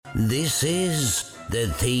This is the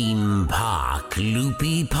Theme Park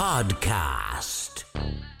Loopy Podcast.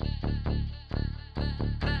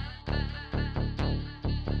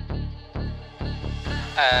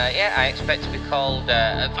 I expect to be called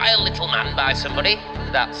a vile little man by somebody.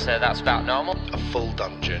 That's about normal. A full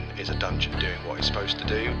dungeon is a dungeon doing what it's supposed to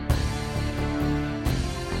do.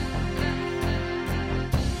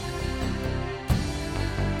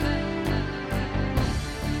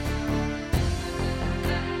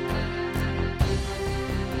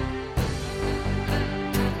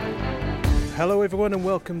 Hello everyone and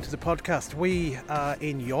welcome to the podcast. We are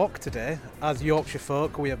in York today. As Yorkshire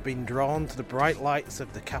folk, we have been drawn to the bright lights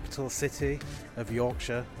of the capital city of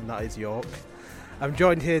Yorkshire, and that is York. I'm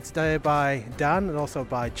joined here today by Dan and also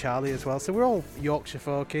by Charlie as well. So we're all Yorkshire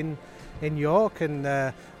folk in York,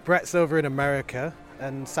 and Brett's over in America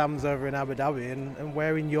and Sam's over in Abu Dhabi, and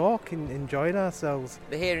we're in York enjoying ourselves.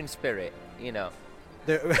 They're here in spirit, you know.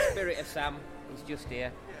 The Spirit of Sam is just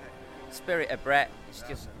here. Spirit of Brett is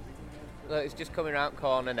just... Look, it's just coming around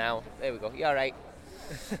corner now. There we go. You all right?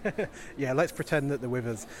 Yeah, let's pretend that they're with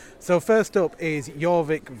us. So first up is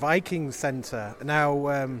Yorvik Viking Centre.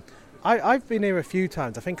 Now, I've been here a few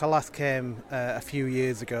times. I think I last came a few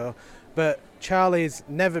years ago, but Charlie's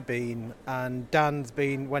never been, and Dan's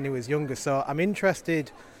been when he was younger. So I'm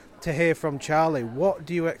interested to hear from Charlie. What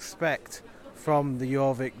do you expect from the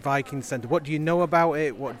Yorvik Viking Centre? What do you know about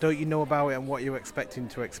it? What don't you know about it? And what are you expecting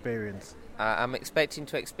to experience? I'm expecting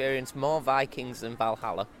to experience more Vikings than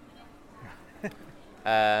Valhalla.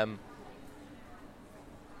 I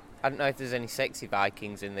don't know if there's any sexy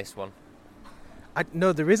Vikings in this one.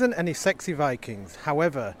 No, there isn't any sexy Vikings.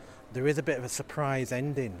 However, there is a bit of a surprise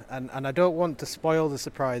ending. And I don't want to spoil the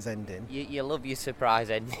surprise ending. You love your surprise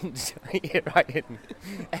endings. You're right.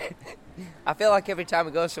 I feel like every time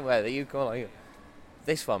we go somewhere that you come like,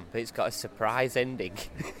 this one, but it's got a surprise ending.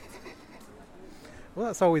 Well,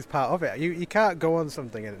 that's always part of it. You can't go on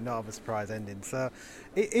something and not have a surprise ending. So,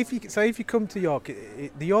 if you come to York,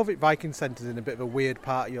 the Yorvik Viking Centre is in a bit of a weird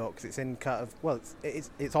part of York because it's in kind of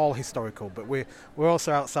it's all historical, but we're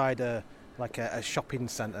also outside a shopping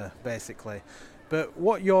centre basically. But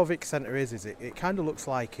what Yorvik Centre is it kind of looks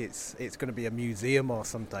like it's going to be a museum or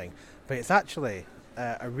something, but it's actually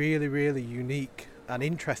a really really unique and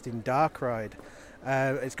interesting dark ride.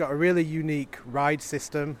 It's got a really unique ride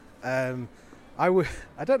system. I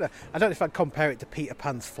don't know if I'd compare it to Peter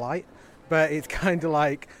Pan's Flight, but it's kind of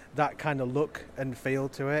like that kind of look and feel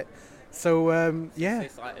to it. So, yeah.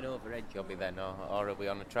 It's like an overhead jobby then, or are we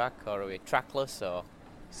on a track, or are we trackless, or...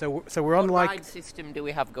 So we're on What ride system do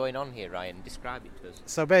we have going on here, Ryan? Describe it to us.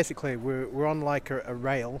 So basically, we're on like a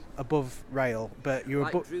rail, above rail, but you're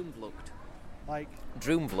like Droomvlucht. Like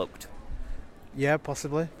Droomvlucht. Yeah,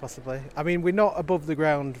 possibly. I mean, we're not above the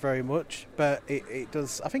ground very much, but it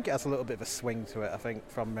does. I think it has a little bit of a swing to it, I think,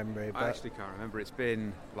 from memory. But I actually can't remember. It's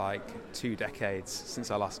been like 2 decades since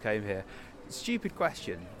I last came here. Stupid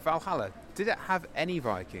question. Valhalla, did it have any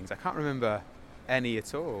Vikings? I can't remember any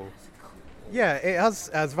at all. Yeah, it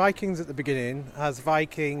has Vikings at the beginning, has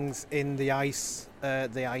Vikings in the ice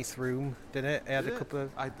room, didn't it? It had a couple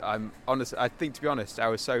of... I'm honest. I think, to be honest, I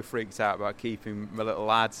was so freaked out about keeping my little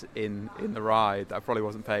lad in the ride that I probably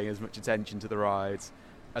wasn't paying as much attention to the rides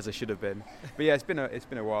as I should have been. But yeah, it's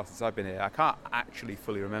been a while since I've been here. I can't actually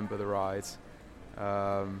fully remember the rides.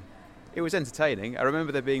 It was entertaining. I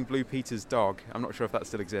remember there being Blue Peter's dog. I'm not sure if that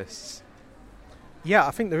still exists. Yeah,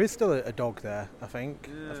 I think there is still a dog there, I think.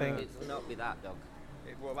 It will not be that dog.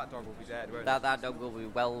 Well, that dog will be dead, won't That dog will be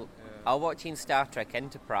well... Yeah. I was watching Star Trek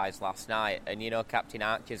Enterprise last night, and Captain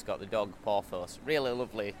Archer's got the dog, Porthos. Really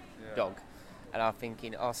lovely dog. And I'm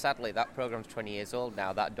thinking, sadly, that programme's 20 years old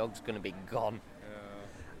now. That dog's going to be gone.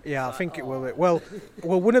 Yeah, I think it will. Well,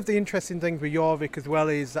 one of the interesting things with Yorvik as well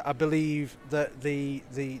is that I believe that the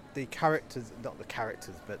characters, not the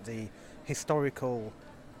characters, but the historical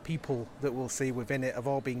people that we'll see within it have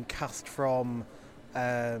all been cast from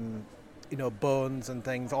bones and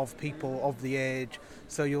things of people of the age,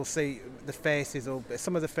 so you'll see the faces,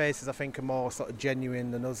 some of the faces I think are more sort of genuine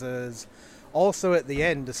than others. Also at the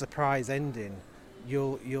end, a surprise ending,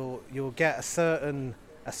 you'll get a certain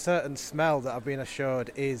smell that I've been assured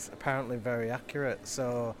is apparently very accurate,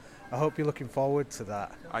 so I hope you're looking forward to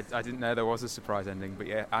that. I didn't know there was a surprise ending, but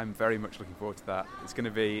yeah, I'm very much looking forward to that. It's going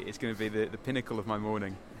to be the pinnacle of my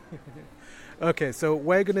morning. Okay, so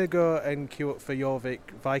we're going to go and queue up for Yorvik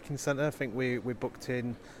Viking Centre. I think we're booked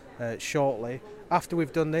in shortly. After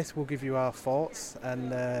we've done this, we'll give you our thoughts,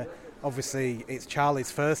 and Obviously, it's Charlie's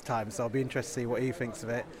first time, so I'll be interested to see what he thinks of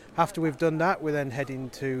it. After we've done that, we then head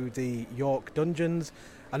into the York Dungeons.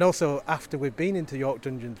 And also, after we've been into York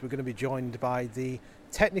Dungeons, we're going to be joined by the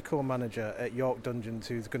technical manager at York Dungeons,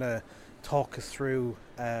 who's going to talk us through,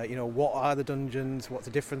 what are the dungeons, what's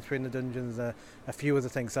the difference between the dungeons, a few other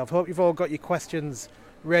things. So I hope you've all got your questions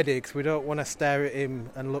ready, because we don't want to stare at him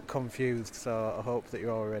and look confused. So I hope that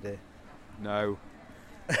you're all ready. No.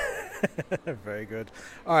 Very good.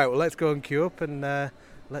 All right, well, let's go and queue up and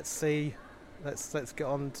let's get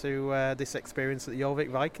on to this experience at the Yorvik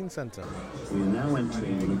Viking Centre. We are now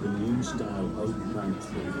entering one of the new style open plank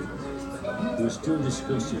buildings. We are still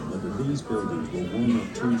discussing whether these buildings were 1 or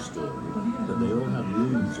 2 story, but they all have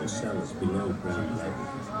rooms or cells below ground level.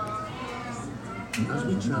 As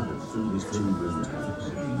we travel through these 2-room towers,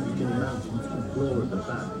 you can imagine the floor at the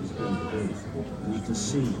back is being built, and you can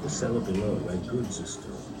see the cellar below where goods are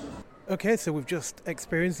stored. Okay, so we've just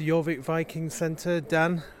experienced the Yorvik Viking Centre.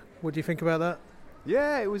 Dan, what do you think about that?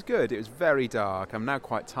 Yeah, it was good. It was very dark. I'm now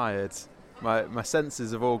quite tired. My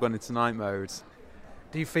senses have all gone into night mode.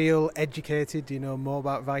 Do you feel educated? Do you know more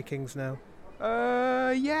about Vikings now?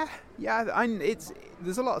 Yeah.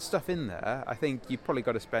 There's a lot of stuff in there. I think you've probably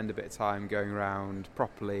got to spend a bit of time going around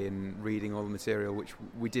properly and reading all the material, which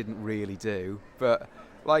we didn't really do. But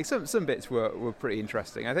like some bits were pretty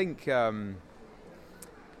interesting. I think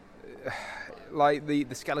like the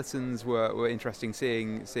skeletons were interesting.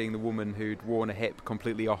 Seeing the woman who'd worn a hip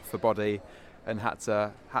completely off her body and had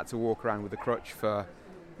to walk around with a crutch for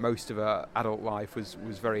most of her adult life was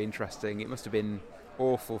very interesting. It must have been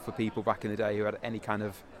awful for people back in the day who had any kind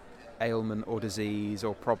of ailment or disease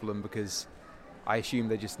or problem, because I assume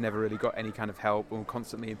they just never really got any kind of help and were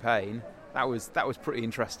constantly in pain. That was pretty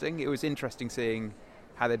interesting. It was interesting seeing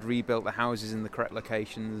how they'd rebuilt the houses in the correct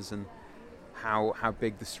locations and how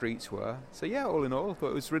big the streets were. So yeah, all in all, I thought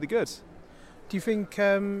it was really good. Do you think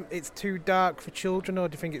it's too dark for children, or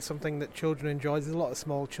do you think it's something that children enjoy? There's a lot of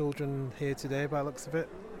small children here today by the looks of it.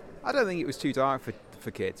 I don't think it was too dark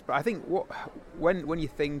for kids, but I think when you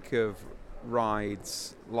think of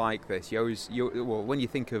rides like this, when you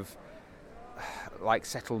think of like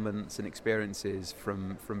settlements and experiences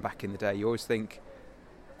from back in the day, you always think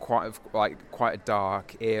quite a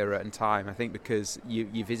dark era and time. I think because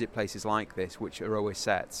you visit places like this, which are always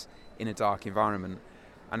set in a dark environment,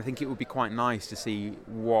 and I think it would be quite nice to see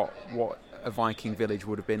what a Viking village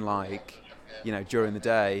would have been like, during the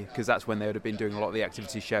day, because that's when they would have been doing a lot of the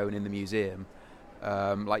activities shown in the museum.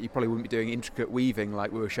 Like you probably wouldn't be doing intricate weaving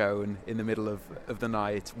like we were shown in the middle of the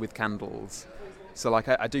night with candles. So like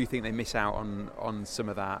I do think they miss out on some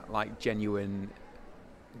of that like genuine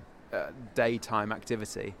daytime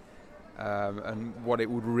activity and what it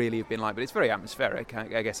would really have been like. But it's very atmospheric.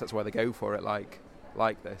 I guess that's why they go for it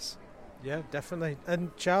like this. Yeah, definitely.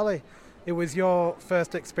 And Charlie, it was your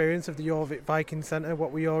first experience of the Yorvik Viking Centre.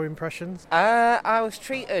 What were your impressions? I was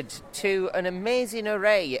treated to an amazing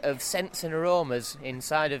array of scents and aromas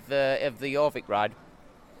inside of the Yorvik ride.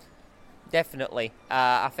 Definitely.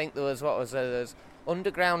 I think there was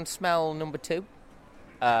underground smell number 2,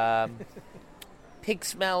 pig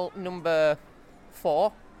smell number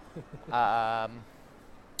 4,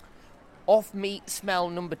 off meat smell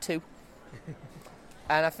number 2.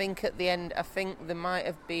 And I think at the end, there might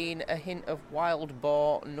have been a hint of wild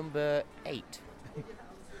boar number 8.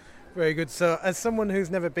 Very good. So, as someone who's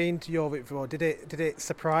never been to Yorvik before, did it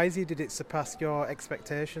surprise you? Did it surpass your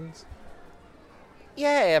expectations?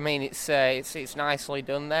 Yeah, I mean it's nicely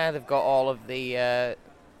done there. They've got all of the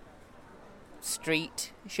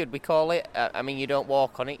street, should we call it? I mean, you don't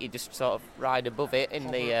walk on it; you just sort of ride above it in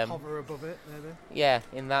hover above it, maybe. Yeah,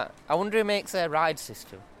 in that. I wonder who makes their ride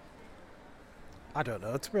system. I don't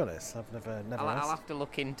know, to be honest. I've never asked. I'll have to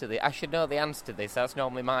look into it. I should know the answer to this. That's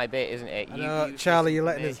normally my bit, isn't it? I know, Charlie, you're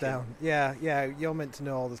letting us down. Yeah, you're meant to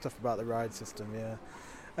know all the stuff about the ride system, yeah.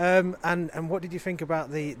 And what did you think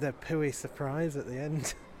about the pooey surprise at the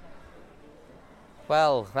end?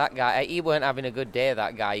 Well, that guy, he weren't having a good day,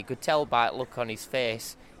 that guy. You could tell by the look on his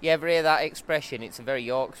face. You ever hear that expression? It's a very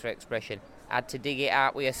Yorkshire expression. Had to dig it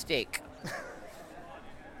out with a stick.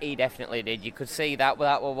 He definitely did. You could see that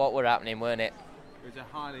was what were happening, weren't it? It was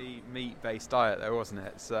a highly meat-based diet, though, wasn't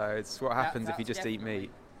it? So it's what happens if you just eat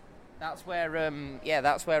meat. That's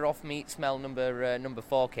where off meat smell number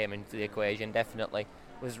 4 came into the equation. Definitely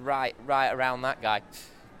was right around that guy.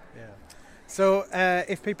 Yeah. So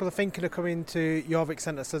if people are thinking of coming to Yorvik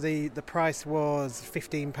Centre, so the price was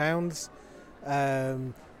 £15.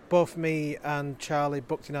 Both me and Charlie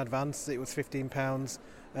booked in advance. It was £15.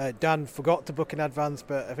 Dan forgot to book in advance,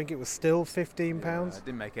 but I think it was still £15. It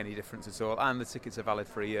didn't make any difference at all, and the tickets are valid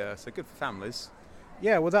for a year, so good for families.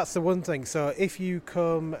 Yeah, well, that's the one thing. So if you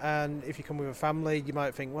come with a family, you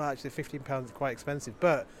might think, well, actually, £15 is quite expensive,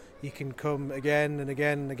 but you can come again and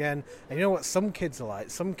again and again. And you know what some kids are like?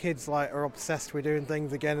 Some kids are obsessed with doing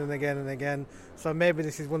things again and again and again. So maybe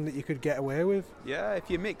this is one that you could get away with. Yeah, if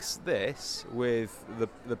you mix this with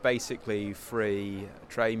the basically free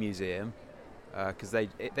tray museum, because they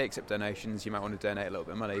accept donations, you might want to donate a little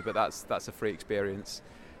bit of money, but that's a free experience.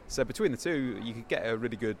 So between the two, you could get a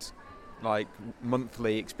really good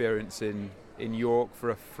monthly experience in York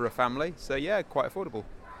for a family. So yeah, quite affordable.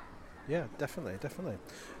 Yeah, definitely.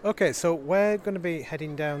 Okay, so we're going to be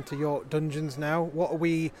heading down to York Dungeons now. What are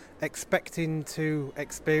we expecting to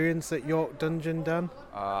experience at York Dungeon, Dan?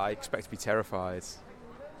 I expect to be terrified,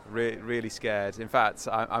 really scared. In fact,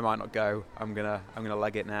 I might not go. I'm gonna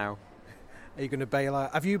leg it now. Are you going to bail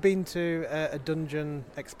out? Have you been to a dungeon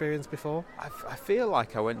experience before? I feel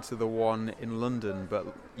like I went to the one in London, but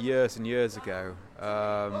years and years ago.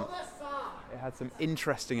 It had some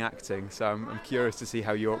interesting acting, so I'm curious to see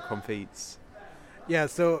how York competes. Yeah,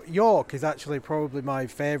 so York is actually probably my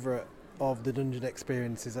favourite of the dungeon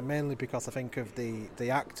experiences, and mainly because I think of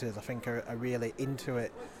the actors, I think are really into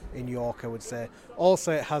it in York, I would say.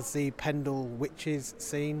 Also, it has the Pendle Witches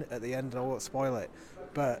scene at the end, and I won't spoil it,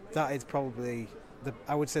 but that is probably,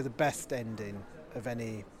 I would say, the best ending of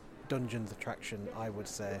any dungeons attraction, I would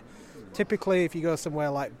say. Typically, if you go somewhere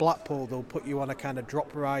like Blackpool, they'll put you on a kind of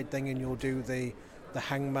drop ride thing and you'll do the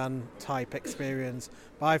hangman type experience.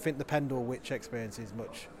 But I think the Pendle Witch experience is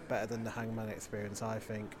much better than the hangman experience, I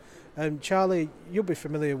think. Charlie, you'll be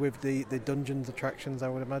familiar with the dungeons attractions, I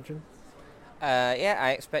would imagine. Yeah,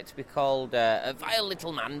 I expect to be called a vile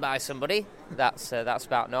little man by somebody. That's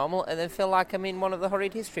about normal. And then feel like I'm in one of the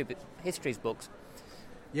horrid histories books.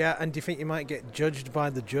 Yeah, and do you think you might get judged by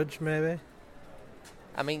the judge, maybe?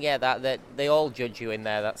 I mean, yeah, that they all judge you in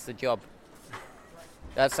there. That's the job.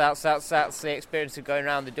 That's the experience of going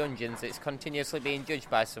around the dungeons. It's continuously being judged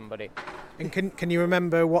by somebody. And can you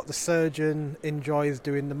remember what the surgeon enjoys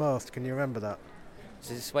doing the most? Can you remember that?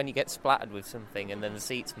 So this is when you get splattered with something and then the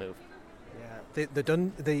seats move. Yeah, the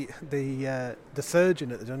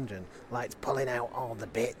surgeon at the dungeon likes pulling out all the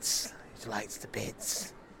bits. He likes the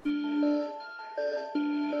bits.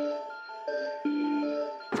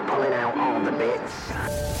 Pulling out all the bits.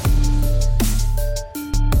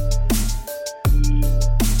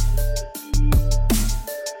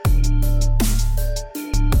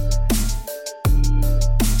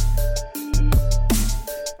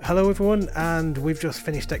 Hello everyone, and we've just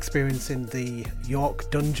finished experiencing the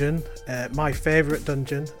York Dungeon, my favourite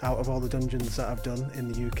dungeon out of all the dungeons that I've done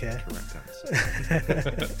in the UK. Correct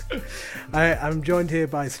answer. I'm joined here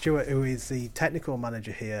by Stuart, who is the technical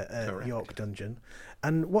manager here at Correct. York Dungeon.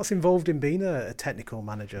 And what's involved in being a technical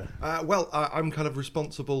manager? I'm kind of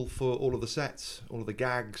responsible for all of the sets, all of the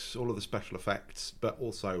gags, all of the special effects, but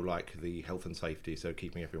also the health and safety, so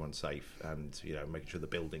keeping everyone safe and making sure the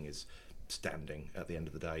building is standing at the end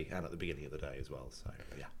of the day and at the beginning of the day as well. So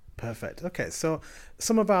yeah. Perfect. Okay, so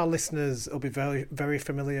some of our listeners will be very, very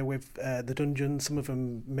familiar with the dungeon. Some of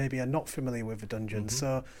them maybe are not familiar with the dungeon. Mm-hmm.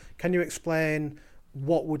 So can you explain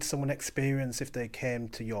what would someone experience if they came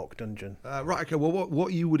to York Dungeon? Right, okay, well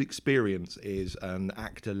what you would experience is an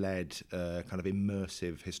actor-led kind of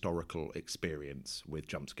immersive historical experience with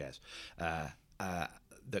jump scares.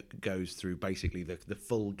 That goes through basically the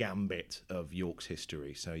full gambit of York's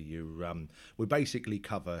history. So we basically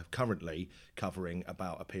currently covering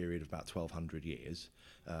about a period of about 1,200 years.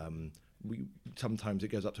 Sometimes it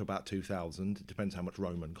goes up to about 2,000. It depends how much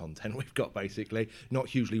Roman content we've got, basically. Not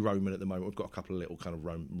hugely Roman at the moment. We've got a couple of little kind of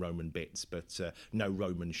Roman bits, but no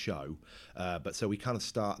Roman show. But so we kind of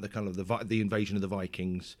start the invasion of the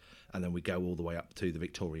Vikings, and then we go all the way up to the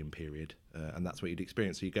Victorian period. And that's what you'd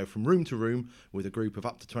experience. So you go from room to room with a group of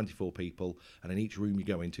up to 24 people, and in each room you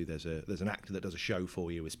go into, there's an actor that does a show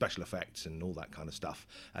for you with special effects and all that kind of stuff.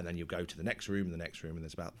 And then you'll go to the next room, and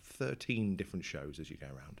there's about 13 different shows as you go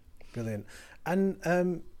around. Brilliant.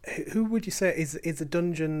 And who would you say is the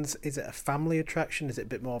dungeons? Is it a family attraction? Is it a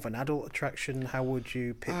bit more of an adult attraction? How would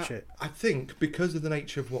you pitch it? I think because of the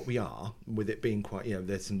nature of what we are, with it being quite,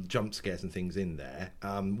 there's some jump scares and things in there.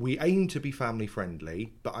 We aim to be family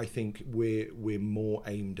friendly, but I think we're more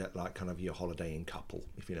aimed at kind of your holidaying couple,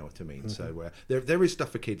 if you know what I mean. Mm-hmm. So there is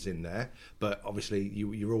stuff for kids in there, but obviously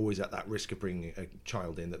you're always at that risk of bringing a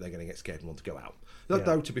child in that they're going to get scared and want to go out.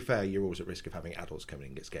 Though to be fair, you're always at risk of having adults come in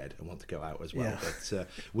and get scared and want to go out as well. Yeah. But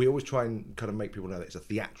we always try and kind of make people know that it's a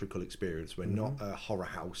theatrical experience. We're not a horror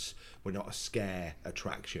house. We're not a scare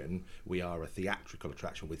attraction. We are a theatrical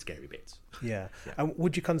attraction with scary bits. Yeah. And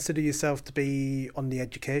would you consider yourself to be on the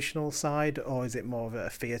educational side, or is it more of a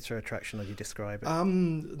theatre attraction as you describe it?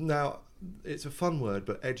 Now, it's a fun word,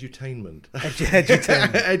 but edutainment.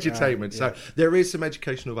 Edutainment. Edutainment. Right, So there is some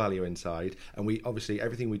educational value inside, and we obviously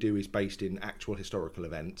everything we do is based in actual historical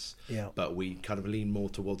events. Yeah. But we kind of lean more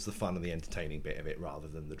towards the fun and the entertaining bit of it rather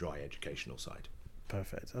than the dry educational side.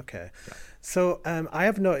 Perfect. Okay. Yeah. So I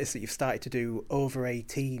have noticed that you've started to do over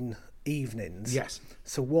 18 evenings. Yes.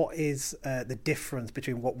 So what is the difference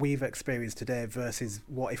between what we've experienced today versus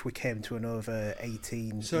what if we came to an over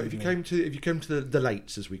 18? So if you came to the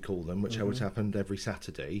lates, as we call them, which always happened every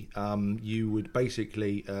Saturday, you would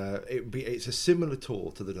basically it's a similar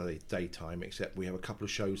tour to the daytime, except we have a couple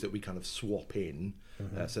of shows that we kind of swap in.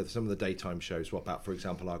 So some of the daytime shows swap out. For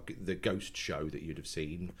example, the ghost show that you'd have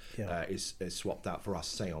seen is swapped out for our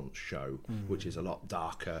seance show, which is a lot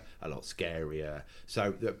darker, a lot scarier.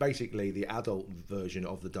 So basically, the adult version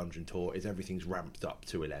of the dungeon tour is everything's ramped up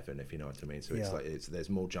to 11, if you know what I mean. So it's like there's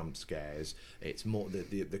more jump scares. It's more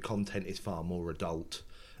the content is far more adult.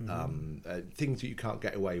 Things that you can't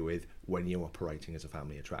get away with when you're operating as a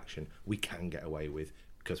family attraction, we can get away with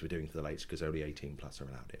because we're doing for the lates, because only 18 plus are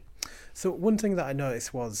allowed in. So one thing that I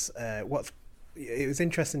noticed was it was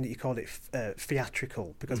interesting that you called it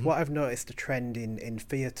theatrical, because what I've noticed a trend in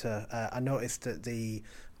theatre, I noticed that the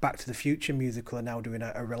Back to the Future musical are now doing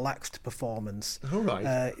a relaxed performance. All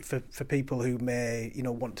right. For people who may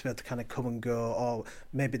want to be able to kind of come and go, or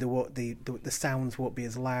maybe the sounds won't be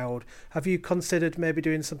as loud. Have you considered maybe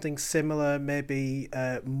doing something similar, maybe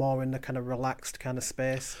more in the kind of relaxed kind of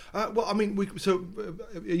space? Well, I mean,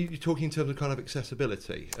 are you talking in terms of kind of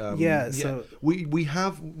accessibility? So we're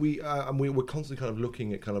constantly kind of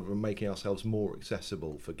looking at kind of making ourselves more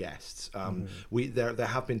accessible for guests. There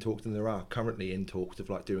have been talks, and there are currently in talks of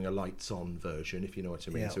like doing a lights on version, if you know what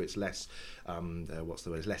I mean. So it's less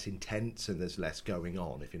it's less intense, and there's less going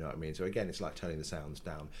on, if you know what I mean. So again, it's like turning the sounds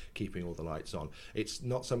down, keeping all the lights on. It's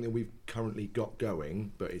not something we've currently got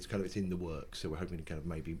going, but it's in the works, so we're hoping to kind of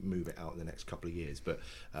maybe move it out in the next couple of years. But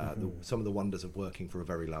some of the wonders of working for a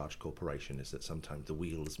very large corporation is that sometimes the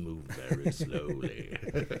wheels move very slowly.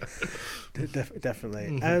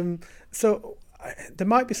 Definitely. So there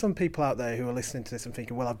might be some people out there who are listening to this and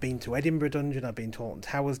thinking, well, I've been to Edinburgh Dungeon, I've been to Alton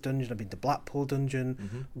Towers Dungeon, I've been to Blackpool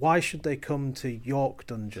Dungeon. Why should they come to York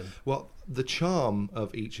Dungeon? Well, the charm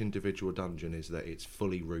of each individual dungeon is that it's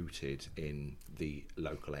fully rooted in the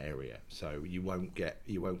local area. So you won't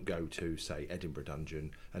go to, say, Edinburgh Dungeon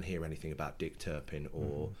and hear anything about Dick Turpin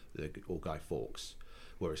or Guy Fawkes.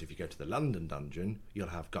 Whereas if you go to the London Dungeon, you'll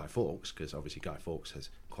have Guy Fawkes, because obviously Guy Fawkes has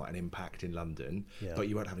quite an impact in London, but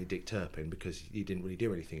you won't have any Dick Turpin because he didn't really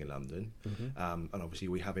do anything in London. And obviously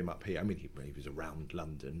we have him up here. I mean, he was around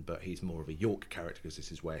London, but he's more of a York character because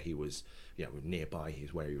this is where he was, nearby.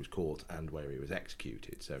 He's where he was caught and where he was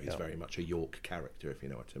executed. So he's very much a York character, if you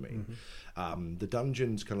know what I mean. The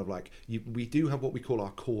dungeons kind of like, we do have what we call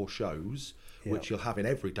our core shows, which you'll have in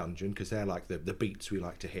every dungeon, because they're like the beats we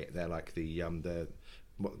like to hit. They're like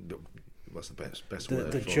what's the best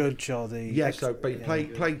word? The judge or the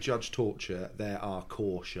play, judge, torture. They're our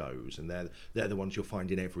core shows, and they're the ones you'll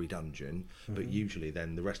find in every dungeon. But usually,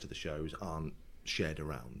 then the rest of the shows aren't shared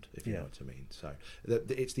around, if you know what I mean. So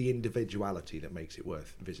it's the individuality that makes it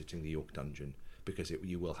worth visiting the York Dungeon, because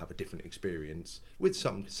you will have a different experience with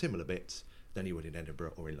some similar bits than you would in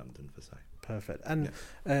Edinburgh or in London, for say. Perfect. And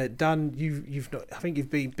Dan, you've not. I think you've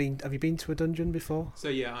been. Have you been to a dungeon before? So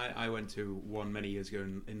I went to one many years ago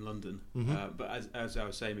in London. But as I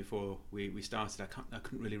was saying before we started, I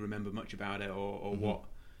couldn't really remember much about it or what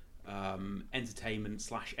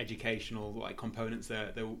entertainment / educational like components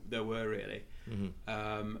there were really.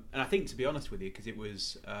 And I think, to be honest with you, because it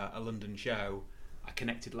was a London show, I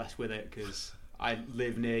connected less with it because I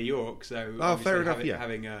live near York. So fair enough.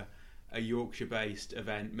 Having a Yorkshire-based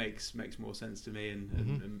event makes more sense to me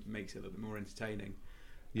and makes it a little bit more entertaining.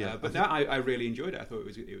 But I really enjoyed it. I thought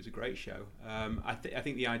it was a great show. I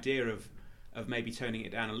think the idea of maybe toning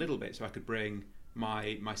it down a little bit so I could bring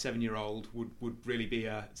my 7-year-old would really be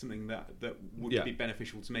something that would be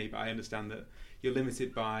beneficial to me. But I understand that you're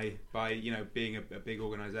limited by being a big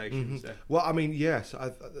organisation. So. Well, I mean, yes,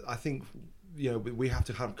 I think we have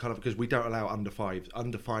to have kind of, because we don't allow under fives.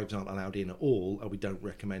 Under fives aren't allowed in at all, and we don't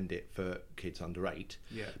recommend it for kids under 8.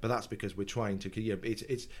 Yeah. But that's because we're trying to.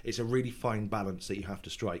 It's a really fine balance that you have to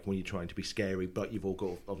strike when you're trying to be scary, but you've all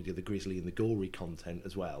got obviously the grisly and the gory content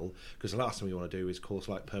as well. Because the last thing we want to do is cause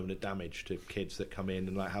like permanent damage to kids that come in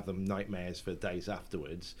and like have them nightmares for days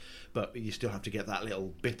afterwards. But you still have to get that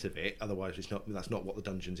little bit of it. Otherwise, that's not what the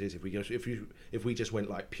Dungeons is. If we just went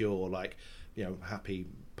like pure like, happy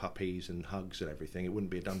puppies and hugs and everything, it wouldn't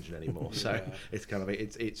be a dungeon anymore. So it's kind of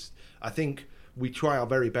it's I think we try our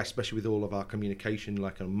very best, especially with all of our communication,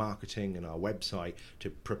 like our marketing and our website, to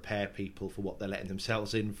prepare people for what they're letting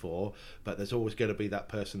themselves in for. But there's always going to be that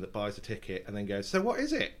person that buys a ticket and then goes, so what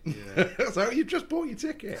is it? So you just bought your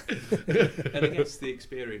ticket. And I guess the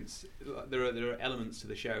experience, there are elements to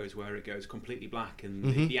the shows where it goes completely black,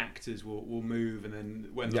 and the actors will move, and then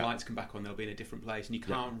when the lights come back on, they'll be in a different place, and you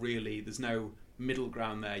can't really, there's no middle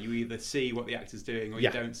ground there. You either see what the actor's doing or you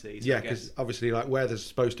don't see. So because obviously, like where there's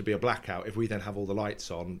supposed to be a blackout, if we then have all the lights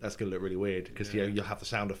on, that's going to look really weird, because you'll have the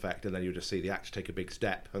sound effect and then you'll just see the actor take a big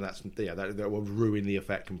step, and that will ruin the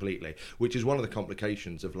effect completely, which is one of the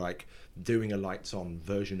complications of like doing a lights on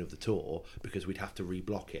version of the tour, because we'd have to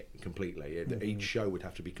reblock it completely. Each show would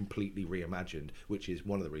have to be completely reimagined, which is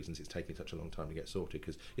one of the reasons it's taking such a long time to get sorted,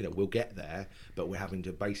 because we'll get there, but we're having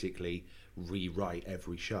to basically rewrite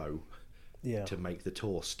every show to make the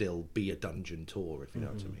tour still be a dungeon tour, if you know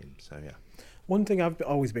what I mean. So one thing I've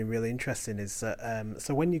always been really interested in is that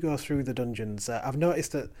so when you go through the dungeons, I've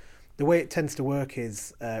noticed that the way it tends to work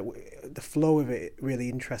is the flow of it really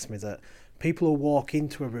interests me, that people will walk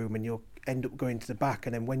into a room and you'll end up going to the back,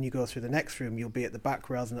 and then when you go through the next room you'll be at the back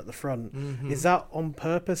rather than at the front. Is that on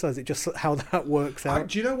purpose, or is it just how that works out?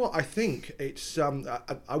 Do you know what I think? It's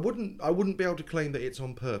I wouldn't be able to claim that it's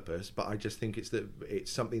on purpose, but I just think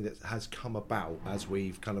it's something that has come about as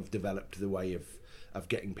we've kind of developed the way of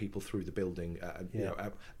getting people through the building at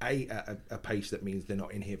a pace that means they're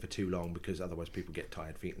not in here for too long, because otherwise people get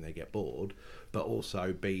tired feet and they get bored, but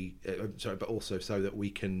also so that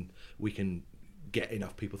we can get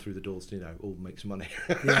enough people through the doors to all make some money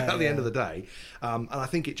at the end of the day, and I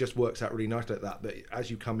think it just works out really nicely like that. But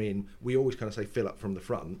as you come in, we always kind of say fill up from the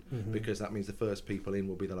front, because that means the first people in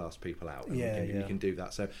will be the last people out, and we can do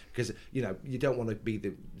that. So because you don't want to be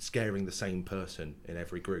scaring the same person in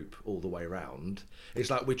every group all the way around. It's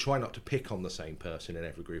like we try not to pick on the same person in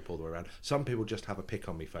every group all the way around. Some people just have a pick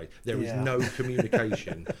on me face. There is no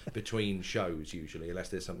communication between shows usually, unless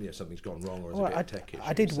there's something's gone wrong or there's a bit of tech issue.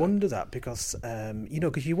 I did wonder that, because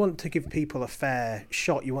because you want to give people a fair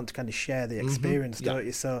shot, you want to kind of share the experience, don't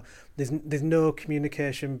you? So there's no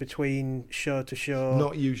communication between show to show.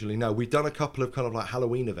 Not usually, no. We've done a couple of kind of like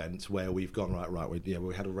Halloween events where we've gone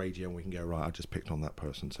we had a radio and we can go, right, I just picked on that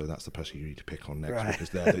person, so that's the person you need to pick on next, because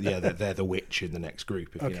they're the witch in the next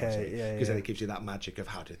group, if you know what I mean. Because then it gives you that magic of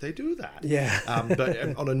how did they do that?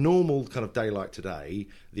 But on a normal kind of day like today,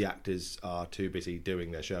 the actors are too busy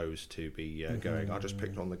doing their shows to be going, I just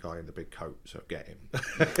picked on the guy in the big coat, so get him.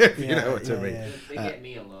 You know what I mean? They get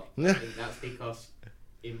me a lot. I think that's because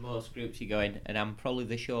in most groups you go in and I'm probably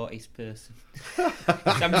the shortest person.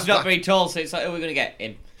 I'm just not very tall, so it's like, we're going to get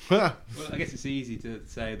him. Well, I guess it's easy to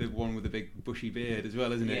say the one with the big bushy beard as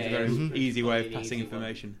well, isn't it? It's a very easy way of passing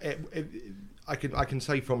information. I can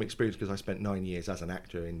say from experience, because I spent 9 years as an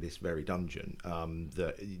actor in this very dungeon,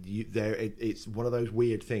 that it's one of those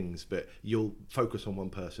weird things, but you'll focus on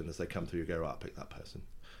one person as they come through. You go, right, I'll pick that person.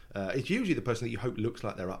 It's usually the person that you hope looks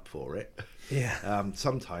like they're up for it.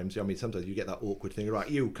 Sometimes you get that awkward thing. Right,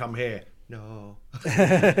 you come here. No.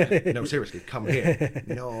 No, seriously, come here.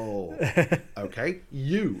 No. Okay,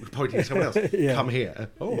 you, pointing at someone else. Come here.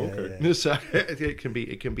 Oh, okay. So it can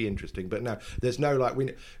be interesting, but no, there's no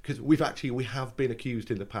because we have been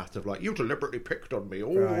accused in the past of you deliberately picked on me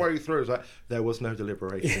all the way through. It's like there was no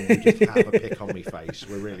deliberation. You just have a pick on me face.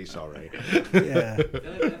 We're really sorry. The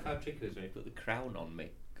only bit I found tricky was when he put the crown on me.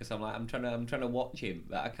 Because I'm trying to watch him,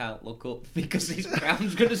 but I can't look up because his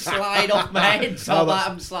crown's going to slide off my head. So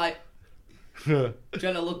I'm just like trying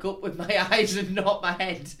to look up with my eyes and not my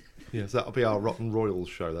head. Yes, that'll be our Rotten Royals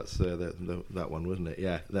show. That's that one, wasn't it?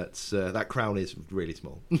 Yeah, that's that crown is really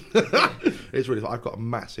small. It's really small. I've got a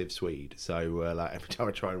massive Swede, so every time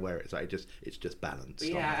I try and wear it, it's just balanced. But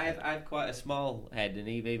yeah, I have quite a small head, and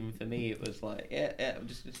even for me, it was like I'm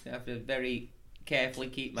just gonna have to very carefully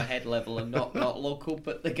keep my head level and not look up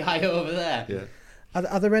at the guy over there.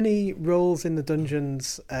 Are there any roles in the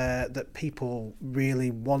dungeons that people really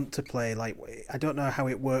want to play? Like, I don't know how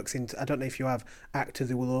it works. I don't know if you have actors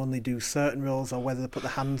who will only do certain roles, or whether they put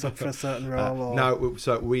their hands up for a certain role. Or... No,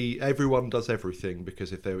 so everyone does everything,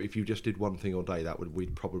 because if you just did one thing all day,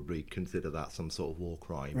 we'd probably consider that some sort of war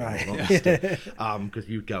crime. Right. Because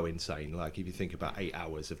you'd go insane. Like, if you think about 8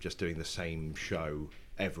 hours of just doing the same show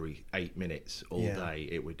every 8 minutes all day,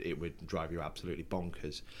 it would drive you absolutely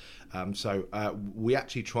bonkers. So we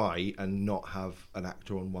actually try and not have an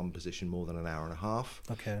actor on one position more than an hour and a half.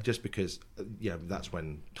 Okay. Just because that's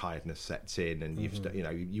when tiredness sets in, and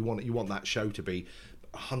you want that show to be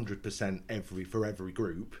 100% for every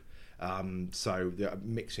group. So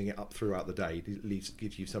mixing it up throughout the day at least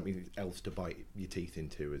gives you something else to bite your teeth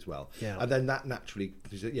into as well. Yeah. And then that naturally,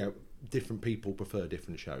 different people prefer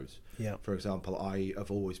different shows. Yeah. For example, I have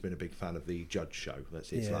always been a big fan of the Judge Show.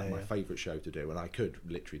 It's my favourite show to do, and I could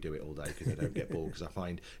literally do it all day because I don't get bored. Because I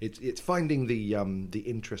find it's finding the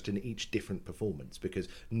interest in each different performance, because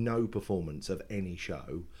no performance of any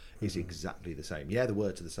show is exactly the same. Yeah, the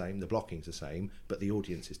words are the same, the blocking's the same, but the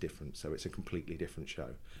audience is different, so it's a completely different show.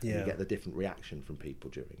 Yeah. And you get the different reaction from people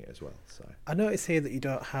during it as well. So I notice here that you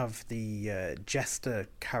don't have the jester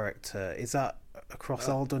character. Is that across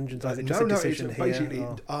all dungeons? Or is it just a decision it's here? Basically,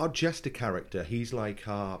 our jester character, he's like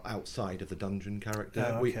our outside of the dungeon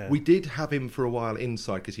character. Oh, okay. We did have him for a while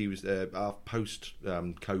inside, because he was our post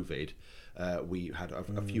COVID. We had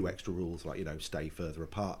a few extra rules, like stay further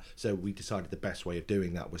apart. So we decided the best way of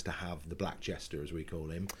doing that was to have the Black Jester, as we call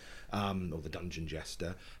him, or the Dungeon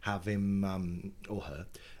Jester, have him or her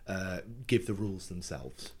give the rules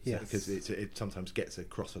themselves. Yes. Because it sometimes gets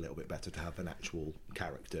across a little bit better to have an actual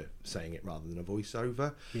character saying it rather than a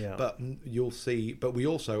voiceover. Yeah. But you'll see. But we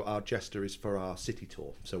also, our jester is for our city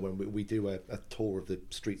tour. So when we do a tour of the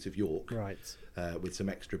streets of York. Right. With some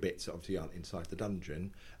extra bits that obviously aren't inside the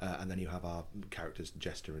dungeon, and then you have our characters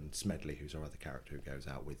Jester and Smedley, who's our other character who goes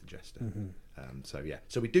out with the Jester. So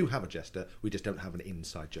we do have a Jester, we just don't have an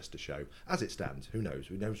inside Jester show as it stands. Who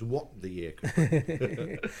knows what the year could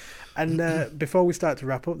bring. And before we start to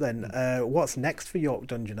wrap up then, what's next for York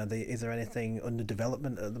Dungeon? Is there anything under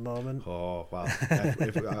development at the moment? Oh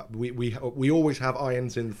well, we always have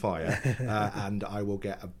irons in the fire, and I will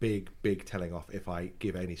get a big telling off if I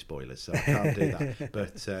give any spoilers, so I can't do that.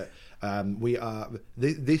 But we are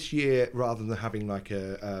this year, rather than having like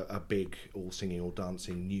a big all singing all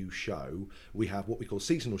dancing new show, we have what we call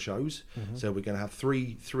seasonal shows. So we're going to have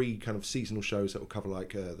three kind of seasonal shows that will cover,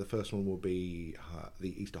 like the first one will be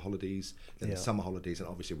the Easter holidays, then the summer holidays, and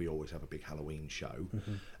obviously we always have a big Halloween show.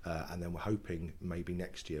 And then we're hoping maybe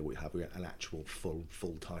next year we have an actual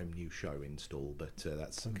full-time new show installed, but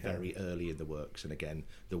that's very early in the works, and again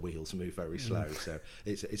the wheels move very slow. So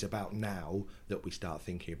it's about now that we start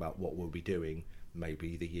thinking about what we'll be doing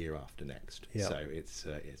maybe the year after next. So it's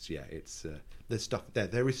there's stuff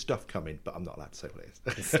there is stuff coming, but I'm not allowed to say what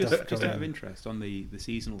it is. Just out of interest on the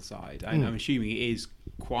seasonal side, I'm assuming it is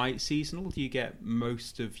quite seasonal. Do you get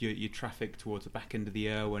most of your traffic towards the back end of the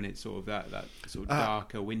year when it's sort of that sort of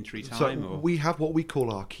darker wintry time? So we have what we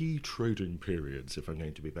call our key trading periods, if I'm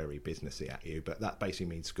going to be very businessy at you, but that basically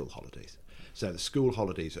means school holidays. So the school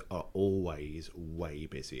holidays are always way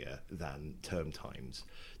busier than term times.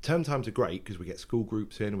 Term times are great because we get school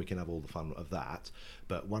groups in and we can have all the fun of that.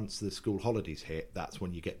 But once the school holidays hit, that's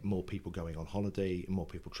when you get more people going on holiday, more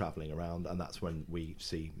people travelling around, and that's when we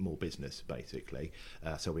see more business, basically.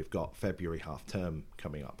 So we've got February half term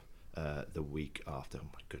coming up. The week after, oh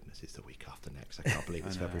my goodness, it's the week after next. I can't believe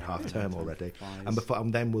it's February half term already.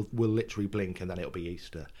 And then we'll literally blink, and then it'll be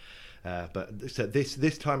Easter. But so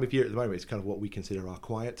this time of year at the moment is kind of what we consider our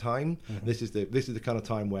quiet time. This is the kind of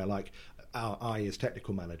time where, like, I as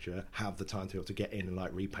technical manager have the time to be able to get in and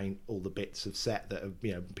like repaint all the bits of set that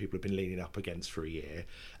people have been leaning up against for a year,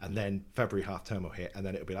 and then February half term will hit, and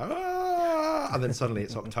then it'll be like and then suddenly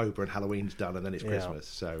it's October and Halloween's done, and then it's Christmas.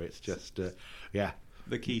 So it's just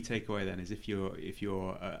The key takeaway then is if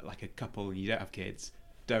you're like a couple and you don't have kids,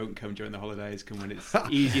 don't come during the holidays. Come when it's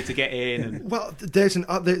easier to get in. And... Well, there's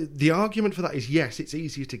the argument for that is yes, it's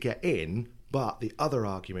easier to get in, but the other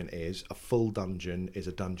argument is a full dungeon is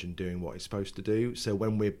a dungeon doing what it's supposed to do. So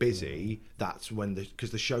when we're busy, that's when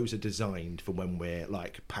because the shows are designed for when we're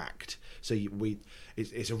like packed. So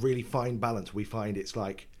it's a really fine balance. We find it's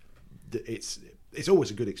like it's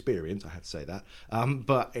always a good experience. I have to say that,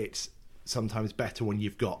 but it's sometimes better when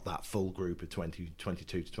you've got that full group of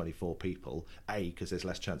 22 to 24 people. A, because there's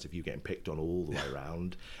less chance of you getting picked on all the way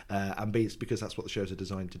around, and B, it's because that's what the shows are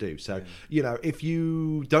designed to do. So if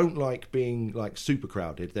you don't like being like super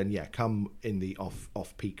crowded, then come in the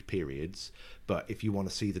off peak periods. But if you want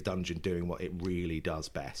to see the dungeon doing what it really does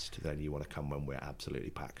best, then you want to come when we're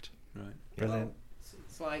absolutely packed. Right. Brilliant.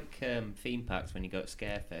 It's like theme parks when you go to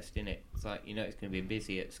Scarefest, isn't it? It's like, it's going to be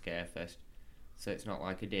busy at Scarefest, so it's not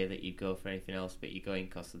like a day that you go for anything else, but you're going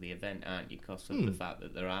because of the event, aren't you? Because of the fact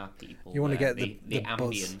that there are people. You want to get the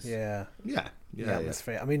ambience. Buzz. Yeah. The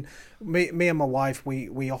atmosphere. I mean, me and my wife,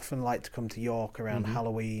 we often like to come to York around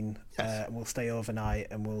Halloween. And we'll stay overnight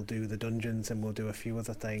and we'll do the dungeons and we'll do a few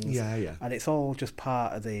other things. Yeah. And it's all just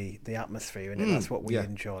part of the atmosphere, and that's what we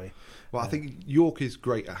enjoy. Well, I think York is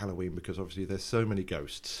great at Halloween because obviously there's so many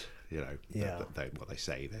ghosts. What they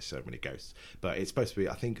say, there's so many ghosts, but it's supposed to be,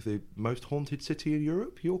 I think, the most haunted city in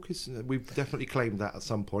Europe. York is. We've definitely claimed that at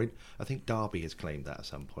some point. I think Derby has claimed that at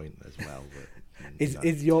some point as well. But,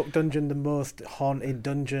 is York Dungeon the most haunted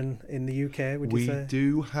dungeon in the UK? Would you say? We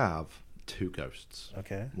do have 2 ghosts.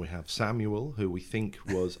 Okay. We have Samuel, who we think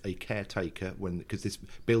was a caretaker because this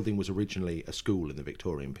building was originally a school in the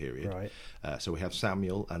Victorian period. Right. So we have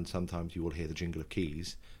Samuel, and sometimes you will hear the jingle of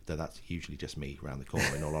keys. Though that's usually just me around the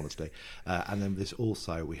corner, in all honesty. And then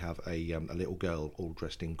we have a little girl all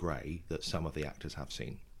dressed in grey that some of the actors have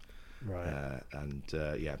seen. Right.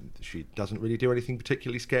 She doesn't really do anything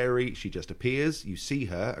particularly scary. She just appears. You see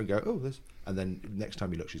her and go, oh, this, and then next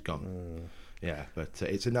time you look, she's gone. Yeah, but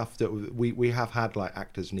it's enough that we have had like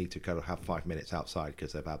actors need to kind of have 5 minutes outside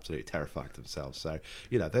because they've absolutely terrified themselves. So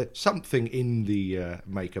there's something in the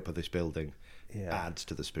makeup of this building. Adds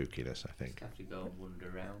to the spookiness, I think. Have to go and wander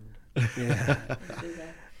around. Yeah.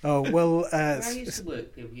 Oh well. Where I used to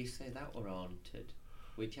work, people used to say that were haunted,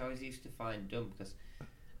 which I always used to find dumb because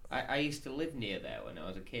I used to live near there when I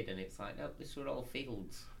was a kid, and it's like, no, this were all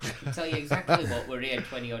fields. I can tell you exactly what were here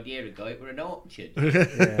 20 odd years ago. It were an orchard.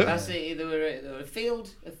 That's it. There were a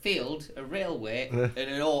field, a railway, and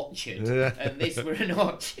an orchard, and this were an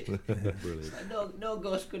orchard. Brilliant. Like, no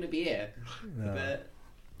ghost going to be here. No. But,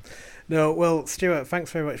 no, well, Stuart,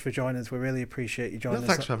 thanks very much for joining us. We really appreciate you joining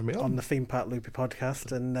thanks us for having me on the Theme Park Loopy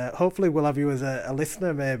podcast, and hopefully we'll have you as a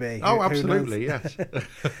listener, maybe. Oh, absolutely, yes.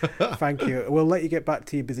 Thank you. We'll let you get back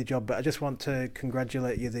to your busy job, but I just want to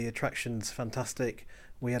congratulate you. The attraction's fantastic.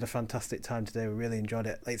 We had a fantastic time today. We really enjoyed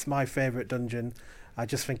it. It's my favourite dungeon. I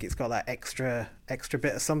just think it's got that extra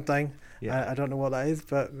bit of something. Yeah. I don't know what that is,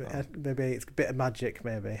 but maybe it's a bit of magic,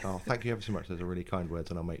 maybe. Oh, thank you ever so much. Those are really kind words,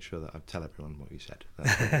 and I'll make sure that I tell everyone what you said.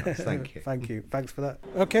 That's really nice. Thank you. Thank you. Thanks for that.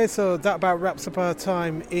 Okay, so that about wraps up our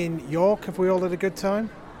time in York. Have we all had a good time?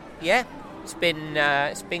 Yeah, it's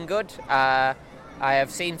been good. I have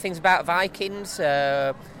seen things about Vikings.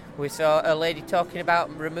 We saw a lady talking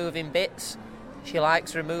about removing bits. She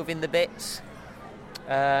likes removing the bits.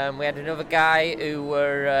 We had another guy who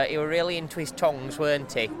were really into his tongues,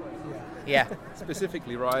 weren't he? Yeah.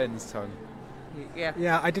 Specifically Ryan's tongue.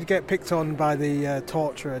 Yeah, I did get picked on by the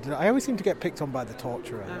torturer. I always seem to get picked on by the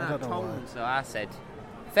torturer. No, I don't know tongues, why. So I said.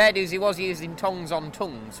 Fair dues, he was using tongues on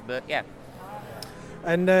tongues, but yeah.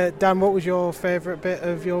 And Dan, what was your favourite bit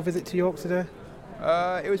of your visit to York today?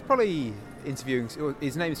 It was probably interviewing.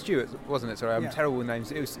 His name's Stuart, wasn't it? Sorry, I'm terrible with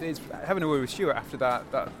names. It's having a word with Stuart after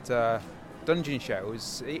that dungeon show.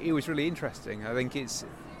 It was really interesting. I think it's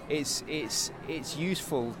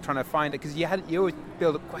useful trying to find it because you always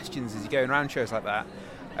build up questions as you're going around shows like that,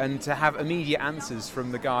 and to have immediate answers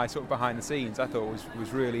from the guy sort of behind the scenes, I thought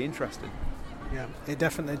was really interesting. Yeah, it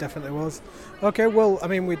definitely was. Okay, well, I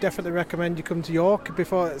mean, we definitely recommend you come to York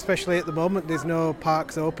before, especially at the moment. There's no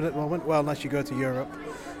parks open at the moment, well, unless you go to Europe.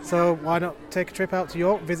 So why not take a trip out to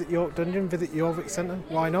York, visit York Dungeon, visit Yorvik Centre?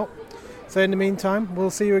 Why not? So in the meantime, we'll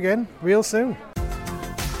see you again real soon.